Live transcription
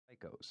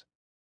psychos.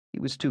 He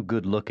was too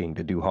good-looking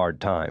to do hard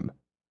time.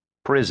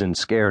 Prison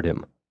scared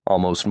him,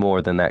 almost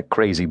more than that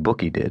crazy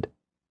bookie did.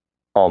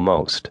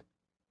 Almost.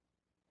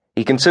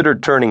 He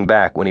considered turning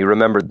back when he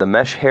remembered the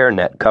mesh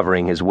hairnet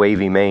covering his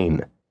wavy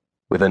mane.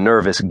 With a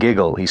nervous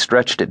giggle, he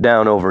stretched it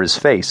down over his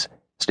face,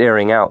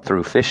 staring out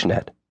through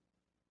fishnet.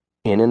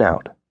 In and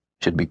out.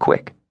 Should be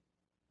quick.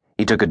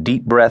 He took a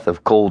deep breath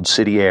of cold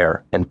city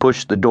air and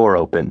pushed the door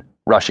open,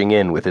 rushing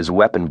in with his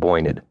weapon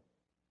pointed.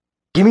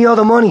 "Give me all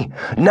the money!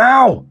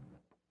 Now!"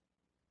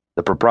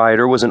 The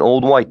proprietor was an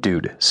old white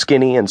dude,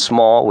 skinny and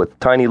small with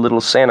tiny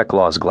little Santa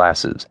Claus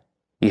glasses.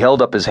 He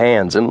held up his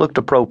hands and looked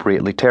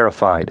appropriately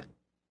terrified.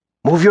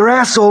 "Move your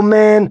ass, old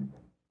man!"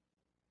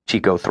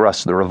 Chico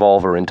thrust the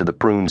revolver into the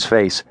prune's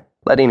face,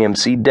 letting him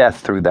see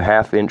death through the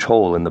half-inch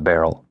hole in the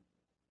barrel.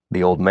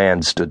 The old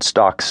man stood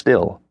stock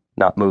still,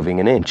 not moving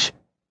an inch.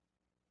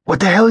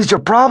 "What the hell is your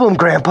problem,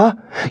 Grandpa?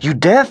 You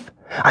deaf?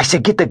 I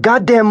said get the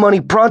goddamn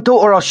money pronto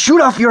or I'll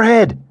shoot off your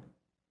head!"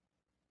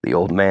 The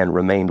old man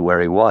remained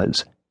where he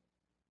was.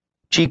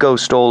 Chico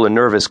stole a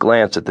nervous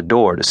glance at the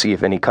door to see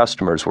if any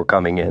customers were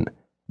coming in,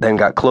 then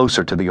got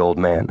closer to the old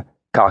man,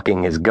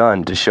 cocking his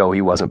gun to show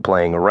he wasn't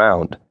playing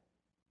around.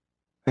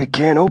 "I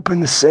can't open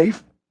the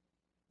safe,"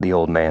 the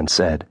old man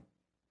said.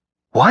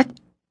 "What?"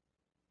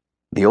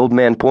 The old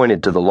man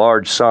pointed to the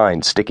large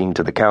sign sticking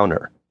to the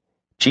counter.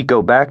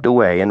 Chico backed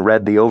away and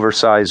read the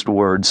oversized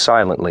words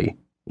silently,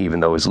 even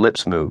though his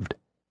lips moved.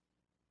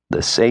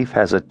 "The safe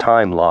has a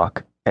time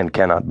lock and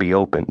cannot be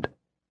opened."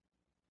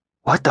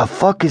 "What the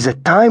fuck is a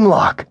time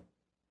lock?"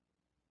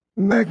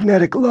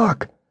 "Magnetic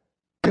lock.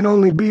 Can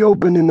only be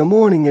opened in the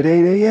morning at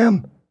 8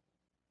 a.m.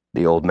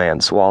 The old man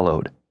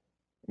swallowed.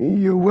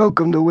 "You're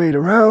welcome to wait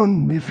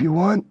around if you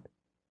want."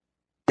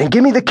 "Then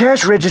give me the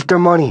cash register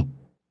money."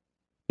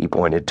 He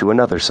pointed to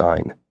another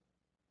sign.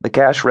 The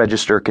cash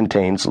register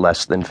contains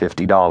less than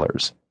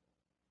 $50.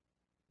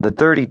 The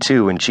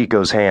 .32 in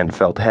Chico's hand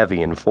felt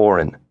heavy and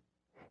foreign.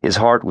 His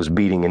heart was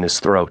beating in his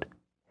throat.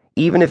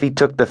 Even if he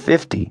took the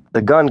 50,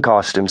 the gun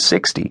cost him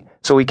 60,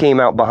 so he came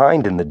out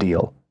behind in the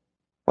deal.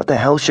 What the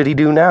hell should he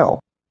do now?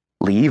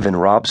 Leave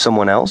and rob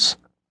someone else?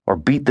 Or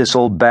beat this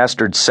old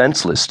bastard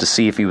senseless to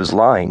see if he was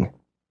lying?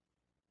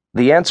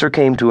 The answer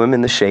came to him in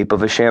the shape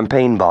of a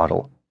champagne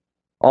bottle.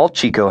 All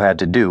Chico had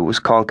to do was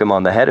conk him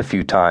on the head a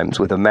few times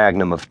with a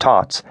magnum of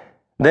tots.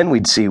 Then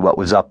we'd see what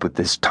was up with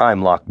this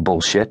time-lock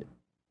bullshit.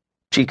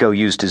 Chico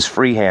used his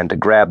free hand to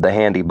grab the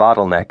handy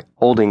bottleneck,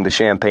 holding the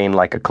champagne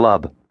like a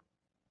club.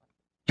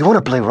 "You want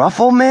to play rough,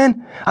 old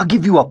man? I'll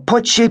give you a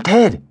punch-shaped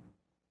head."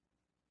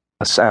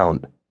 A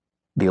sound.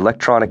 The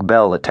electronic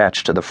bell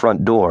attached to the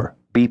front door,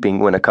 beeping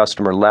when a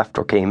customer left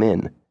or came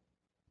in.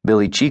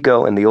 Billy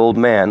Chico and the old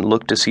man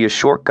looked to see a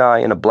short guy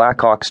in a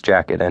Blackhawks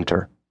jacket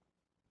enter.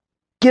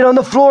 "Get on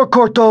the floor,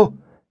 Corto!"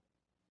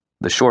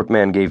 The short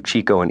man gave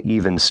Chico an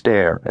even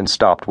stare and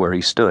stopped where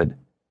he stood.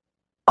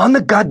 "On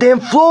the goddamn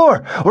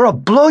floor, or I'll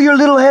blow your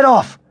little head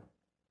off!"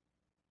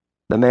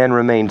 The man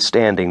remained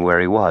standing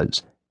where he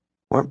was.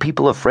 Weren't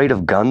people afraid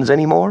of guns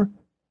anymore?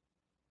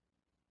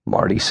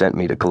 "Marty sent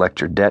me to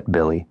collect your debt,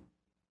 Billy."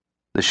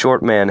 The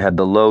short man had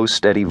the low,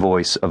 steady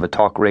voice of a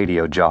talk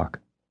radio jock.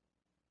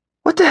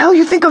 "What the hell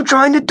you think I'm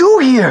trying to do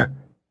here?"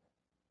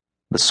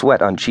 The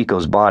sweat on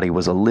Chico's body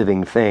was a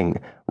living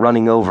thing,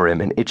 running over him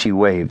in itchy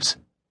waves.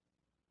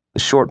 The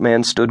short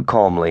man stood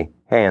calmly,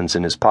 hands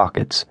in his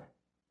pockets.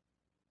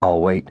 "I'll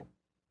wait,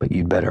 but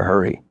you'd better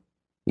hurry.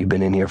 You've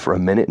been in here for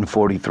 1 minute and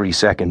 43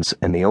 seconds,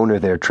 and the owner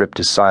there tripped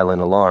his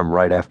silent alarm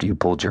right after you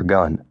pulled your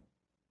gun."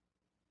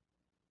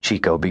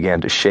 Chico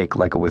began to shake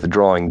like a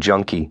withdrawing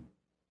junkie.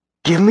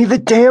 "Give me the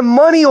damn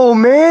money, old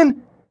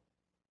man!"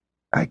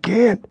 "I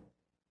can't.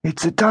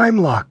 It's a time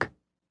lock."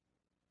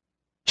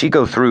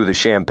 Chico threw the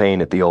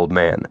champagne at the old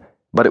man,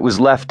 but it was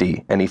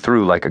lefty and he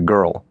threw like a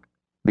girl.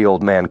 The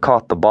old man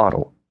caught the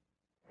bottle.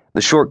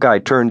 The short guy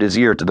turned his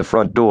ear to the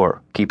front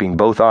door, keeping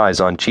both eyes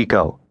on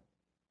Chico.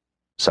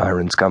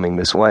 "Siren's coming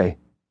this way."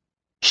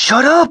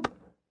 "Shut up!"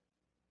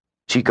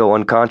 Chico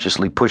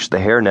unconsciously pushed the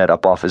hairnet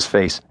up off his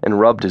face and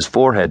rubbed his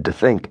forehead to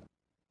think.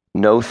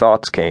 No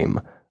thoughts came,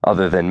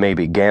 other than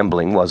maybe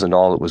gambling wasn't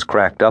all it was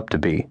cracked up to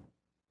be.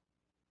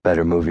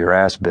 "Better move your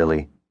ass,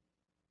 Billy."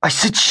 "I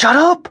said shut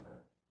up!"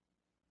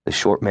 The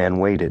short man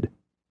waited.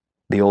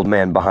 The old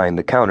man behind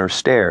the counter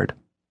stared,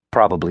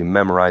 probably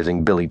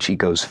memorizing Billy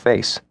Chico's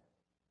face.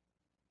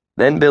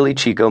 Then Billy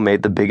Chico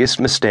made the biggest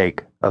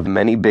mistake of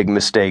many big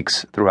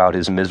mistakes throughout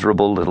his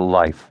miserable little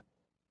life.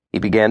 He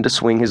began to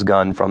swing his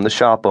gun from the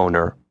shop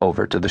owner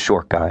over to the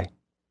short guy.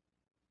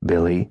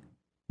 "Billy,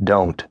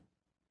 don't."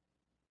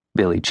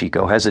 Billy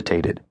Chico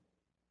hesitated.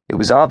 It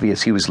was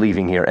obvious he was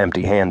leaving here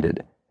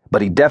empty-handed,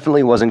 but he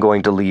definitely wasn't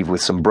going to leave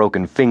with some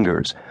broken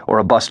fingers or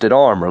a busted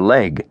arm or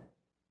leg.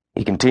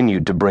 He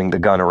continued to bring the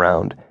gun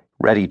around,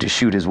 ready to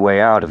shoot his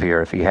way out of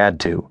here if he had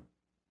to.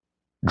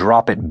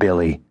 "Drop it,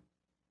 Billy."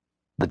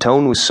 The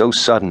tone was so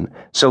sudden,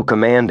 so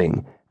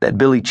commanding, that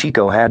Billy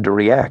Chico had to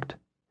react.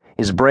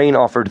 His brain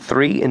offered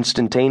 3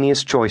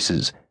 instantaneous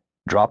choices: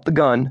 drop the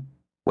gun,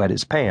 wet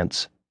his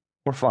pants,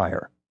 or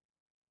fire.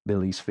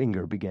 Billy's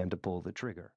finger began to pull the trigger.